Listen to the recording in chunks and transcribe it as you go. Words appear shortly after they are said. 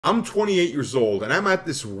I'm 28 years old and I'm at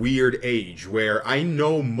this weird age where I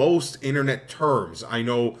know most internet terms. I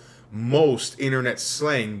know most internet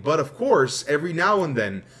slang, but of course, every now and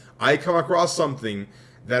then I come across something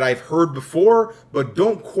that I've heard before but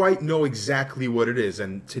don't quite know exactly what it is.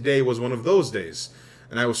 And today was one of those days.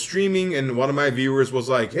 And I was streaming and one of my viewers was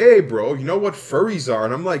like, "Hey bro, you know what furries are?"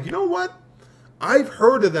 And I'm like, "You know what? I've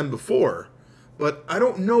heard of them before, but I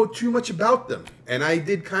don't know too much about them." And I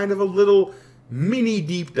did kind of a little mini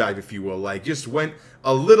deep dive, if you will. Like, just went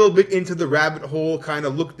a little bit into the rabbit hole, kind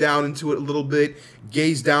of looked down into it a little bit,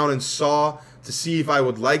 gazed down and saw to see if I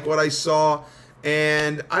would like what I saw.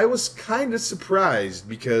 And I was kind of surprised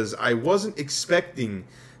because I wasn't expecting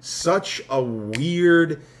such a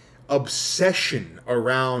weird obsession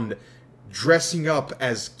around dressing up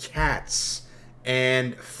as cats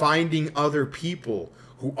and finding other people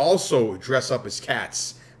who also dress up as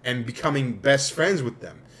cats and becoming best friends with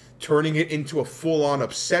them, turning it into a full-on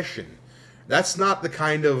obsession. That's not the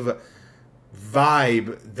kind of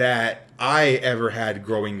vibe that I ever had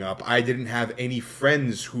growing up. I didn't have any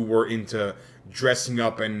friends who were into dressing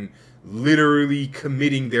up and literally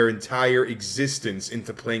committing their entire existence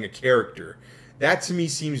into playing a character. That to me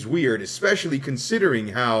seems weird, especially considering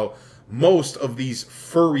how most of these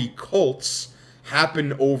furry cults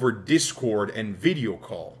happen over Discord and video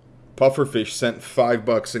call. Pufferfish sent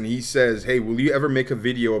 $5 and he says, "Hey, will you ever make a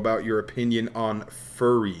video about your opinion on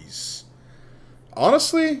furries?"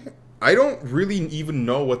 Honestly, I don't really even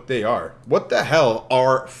know what they are. What the hell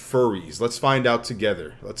are furries? Let's find out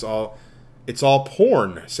together. It's all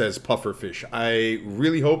porn, says Pufferfish. I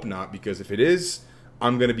really hope not, because if it is,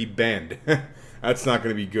 I'm gonna be banned. That's not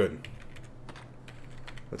gonna be good.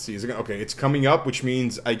 Let's see, okay, it's coming up, which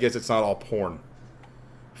means I guess it's not all porn.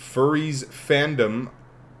 Furries fandom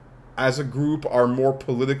as a group are more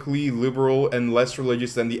politically liberal and less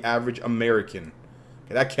religious than the average American.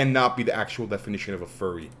 Okay, that cannot be the actual definition of a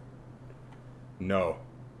furry. No.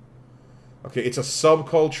 Okay, it's a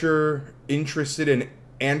subculture interested in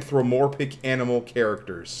anthropomorphic animal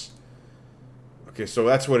characters. Okay, so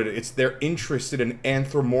that's what it is. They're interested in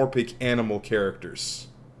anthropomorphic animal characters.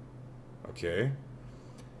 Okay.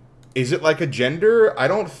 Is it like a gender? I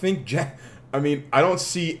don't think I mean, I don't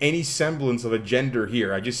see any semblance of a gender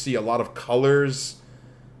here. I just see a lot of colors.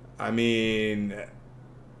 I mean,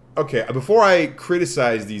 okay, before I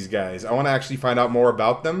criticize these guys, I want to actually find out more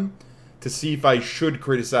about them to see if I should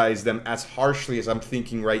criticize them as harshly as I'm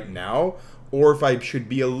thinking right now, or if I should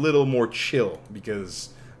be a little more chill because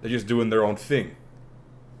they're just doing their own thing.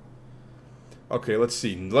 Okay, let's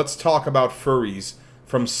see. Let's talk about furries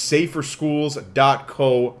from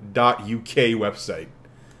saferschools.co.uk website.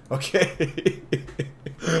 Okay.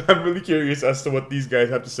 I'm really curious as to what these guys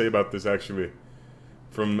have to say about this, actually.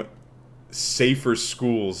 From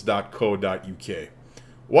saferschools.co.uk.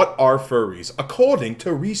 What are furries? According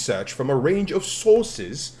to research from a range of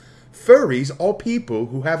sources, furries are people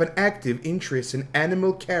who have an active interest in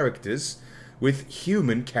animal characters with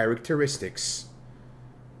human characteristics.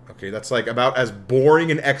 Okay, that's like about as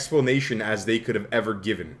boring an explanation as they could have ever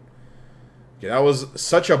given. Okay, that was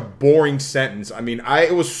such a boring sentence. I mean,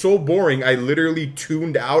 it was so boring, I literally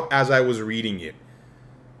tuned out as I was reading it.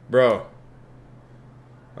 Bro.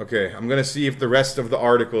 Okay, I'm gonna see if the rest of the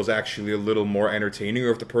article is actually a little more entertaining,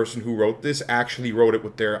 or if the person who wrote this actually wrote it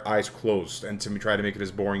with their eyes closed and to try to make it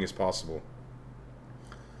as boring as possible.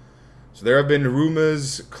 So there have been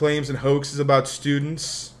rumors, claims, and hoaxes about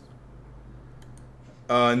students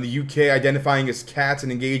in the UK identifying as cats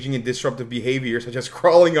and engaging in disruptive behavior, such as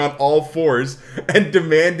crawling on all fours and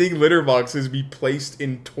demanding litter boxes be placed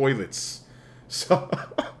in toilets. So,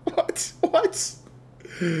 what?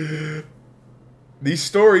 These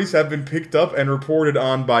stories have been picked up and reported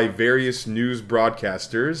on by various news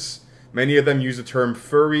broadcasters. Many of them use the term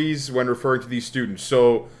furries when referring to these students.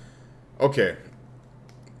 So, okay.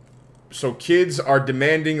 So kids are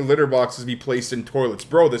demanding litter boxes be placed in toilets.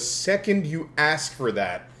 Bro, the second you ask for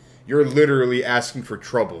that, you're literally asking for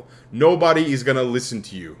trouble. Nobody is going to listen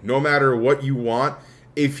to you. No matter what you want,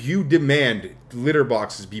 if you demand litter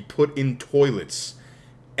boxes be put in toilets,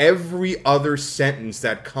 every other sentence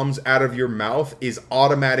that comes out of your mouth is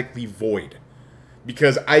automatically void.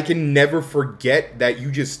 Because I can never forget that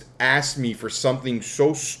you just asked me for something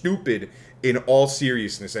so stupid in all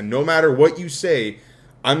seriousness. And no matter what you say,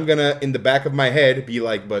 I'm gonna, in the back of my head, be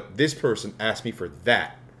like, but this person asked me for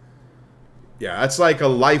that. Yeah, that's like a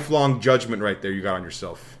lifelong judgment right there you got on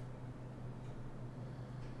yourself.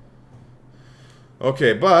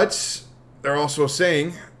 Okay, but they're also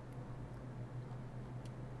saying...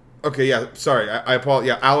 Okay, yeah, sorry, I apologize.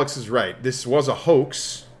 Yeah, Alex is right. This was a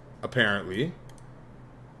hoax, apparently.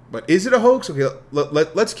 But is it a hoax? Okay,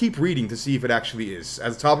 let's keep reading to see if it actually is.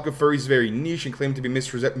 As the topic of furries is very niche and claimed to be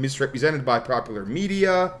misrepresented by popular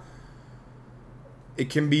media, it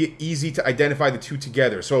can be easy to identify the two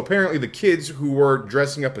together. So apparently the kids who were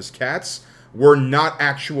dressing up as cats were not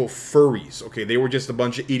actual furries. Okay, they were just a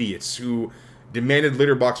bunch of idiots who demanded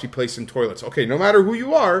litter box be placed in toilets. Okay, no matter who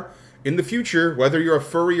you are, in the future, whether you're a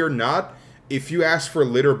furry or not, if you ask for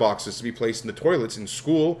litter boxes to be placed in the toilets in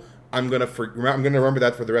school, I'm gonna remember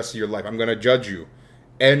that for the rest of your life. I'm gonna judge you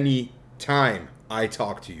any time I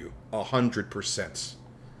talk to you, 100%.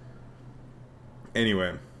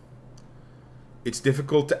 Anyway, it's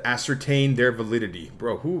difficult to ascertain their validity,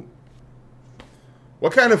 bro.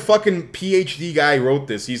 What kind of fucking PhD guy wrote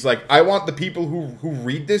this? He's like, I want the people who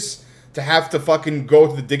read this to have to fucking go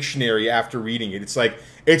to the dictionary after reading it. It's like,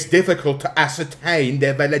 it's difficult to ascertain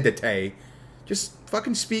their validity. Just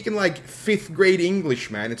fucking speak in like 5th grade English,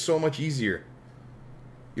 man. It's so much easier.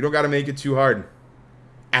 You don't gotta make it too hard.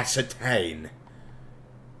 Ascertain.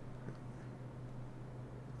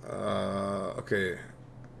 Okay.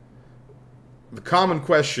 The common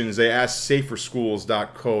questions they ask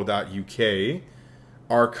saferschools.co.uk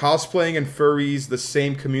are cosplaying and furries the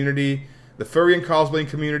same community? The furry and cosplaying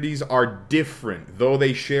communities are different, though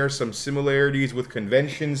they share some similarities with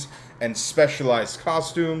conventions and specialized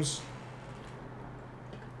costumes.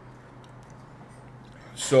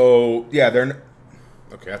 So, yeah, they're...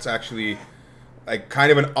 Okay, that's actually like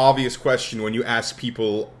kind of an obvious question when you ask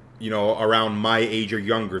people, you know, around my age or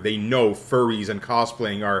younger. They know furries and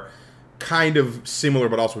cosplaying are kind of similar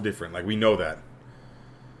but also different. Like, we know that.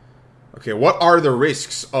 Okay, what are the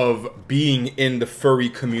risks of being in the furry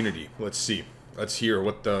community? Let's see. Let's hear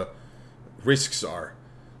what the risks are.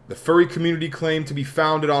 The furry community claimed to be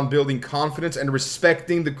founded on building confidence and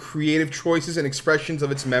respecting the creative choices and expressions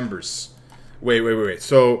of its members. Wait.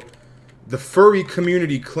 So, the furry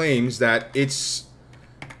community claims that its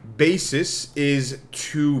basis is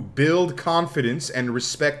to build confidence and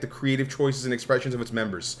respect the creative choices and expressions of its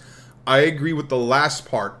members. I agree with the last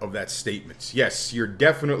part of that statement. Yes, you're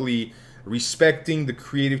definitely respecting the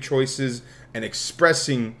creative choices and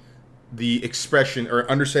expressing the expression or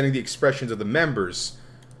understanding the expressions of the members,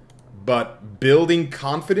 but building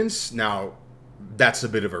confidence, now that's a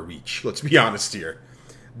bit of a reach. Let's be honest here.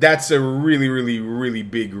 That's a really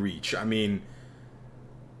big reach. I mean,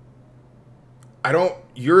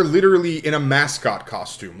 you're literally in a mascot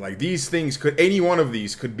costume. Like, these things any one of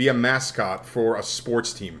these could be a mascot for a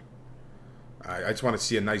sports team. I just want to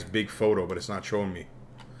see a nice big photo, but it's not showing me.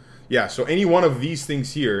 Yeah, so any one of these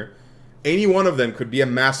things here, any one of them could be a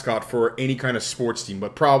mascot for any kind of sports team,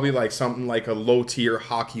 but probably like something like a low-tier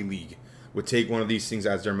hockey league would take one of these things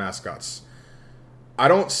as their mascots. I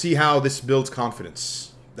don't see how this builds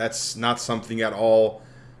confidence. That's not something at all.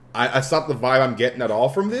 That's not the vibe I'm getting at all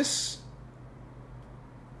from this.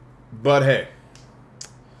 But hey,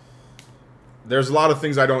 there's a lot of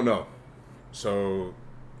things I don't know. So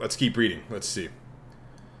let's keep reading. Let's see.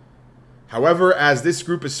 However, as this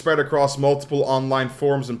group is spread across multiple online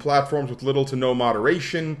forums and platforms with little to no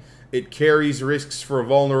moderation, it carries risks for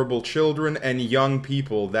vulnerable children and young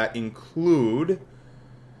people that include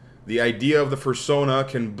the idea of the fursona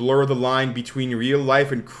can blur the line between real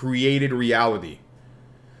life and created reality.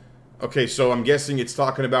 Okay, so I'm guessing it's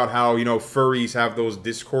talking about how, you know, furries have those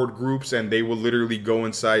Discord groups and they will literally go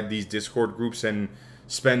inside these Discord groups and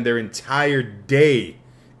spend their entire day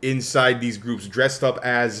inside these groups dressed up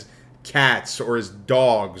as cats or as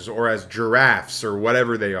dogs or as giraffes or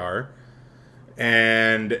whatever they are,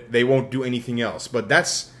 and they won't do anything else. But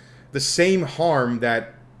that's the same harm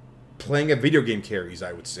that playing a video game carries,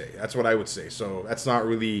 I would say. That's what I would say. So that's not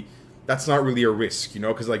really a risk, you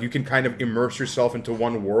know, because like you can kind of immerse yourself into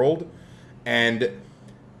one world and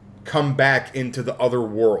come back into the other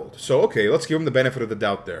world. So okay, let's give them the benefit of the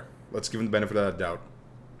doubt there. Let's give them the benefit of that doubt.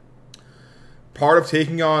 Part of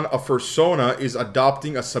taking on a fursona is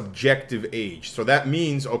adopting a subjective age. So that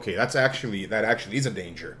means, okay, that actually is a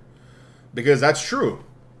danger. Because that's true,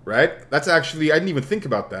 right? That's actually, I didn't even think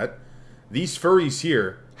about that. These furries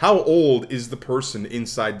here, how old is the person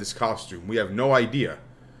inside this costume? We have no idea.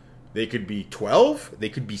 They could be 12, they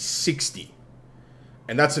could be 60.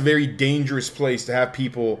 And that's a very dangerous place to have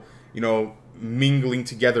people, you know, mingling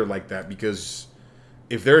together like that, because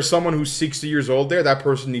if there's someone who's 60 years old there, that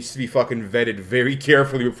person needs to be fucking vetted very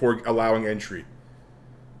carefully before allowing entry.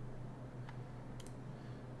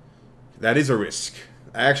 That is a risk.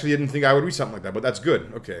 I actually didn't think I would read something like that, but that's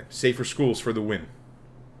good. Okay, safer schools for the win.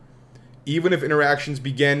 Even if interactions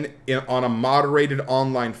begin on a moderated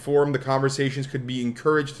online forum, the conversations could be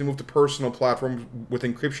encouraged to move to personal platforms with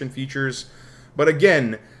encryption features. But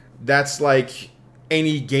again, that's like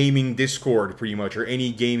any gaming Discord, pretty much, or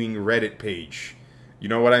any gaming Reddit page. You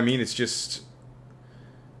know what I mean? It's just...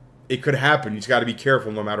 It could happen. You just got to be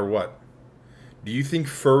careful no matter what. Do you think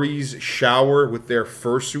furries shower with their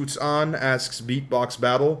fursuits on? Asks Beatbox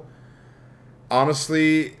Battle.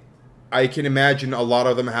 Honestly, I can imagine a lot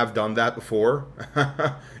of them have done that before.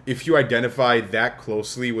 If you identify that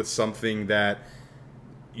closely with something that,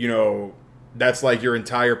 you know, that's like your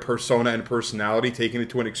entire persona and personality, taking it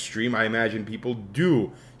to an extreme, I imagine people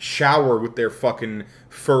do shower with their fucking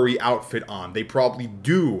furry outfit on. They probably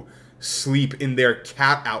do sleep in their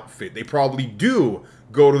cat outfit. They probably do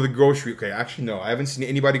go to the grocery... Okay, actually, no. I haven't seen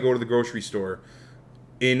anybody go to the grocery store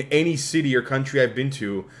in any city or country I've been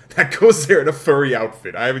to that goes there in a furry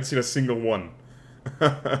outfit. I haven't seen a single one.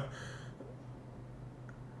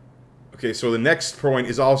 Okay, so the next point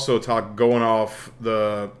is also going off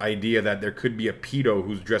the idea that there could be a pedo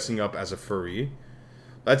who's dressing up as a furry.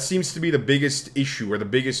 That seems to be the biggest issue or the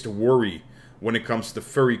biggest worry when it comes to the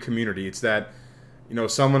furry community. It's that, you know,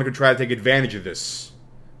 someone could try to take advantage of this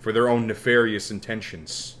for their own nefarious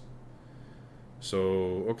intentions.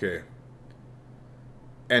 So, okay.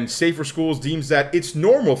 And Safer Schools deems that it's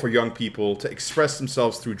normal for young people to express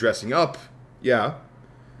themselves through dressing up. Yeah.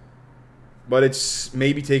 But it's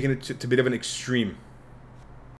maybe taking it to a bit of an extreme.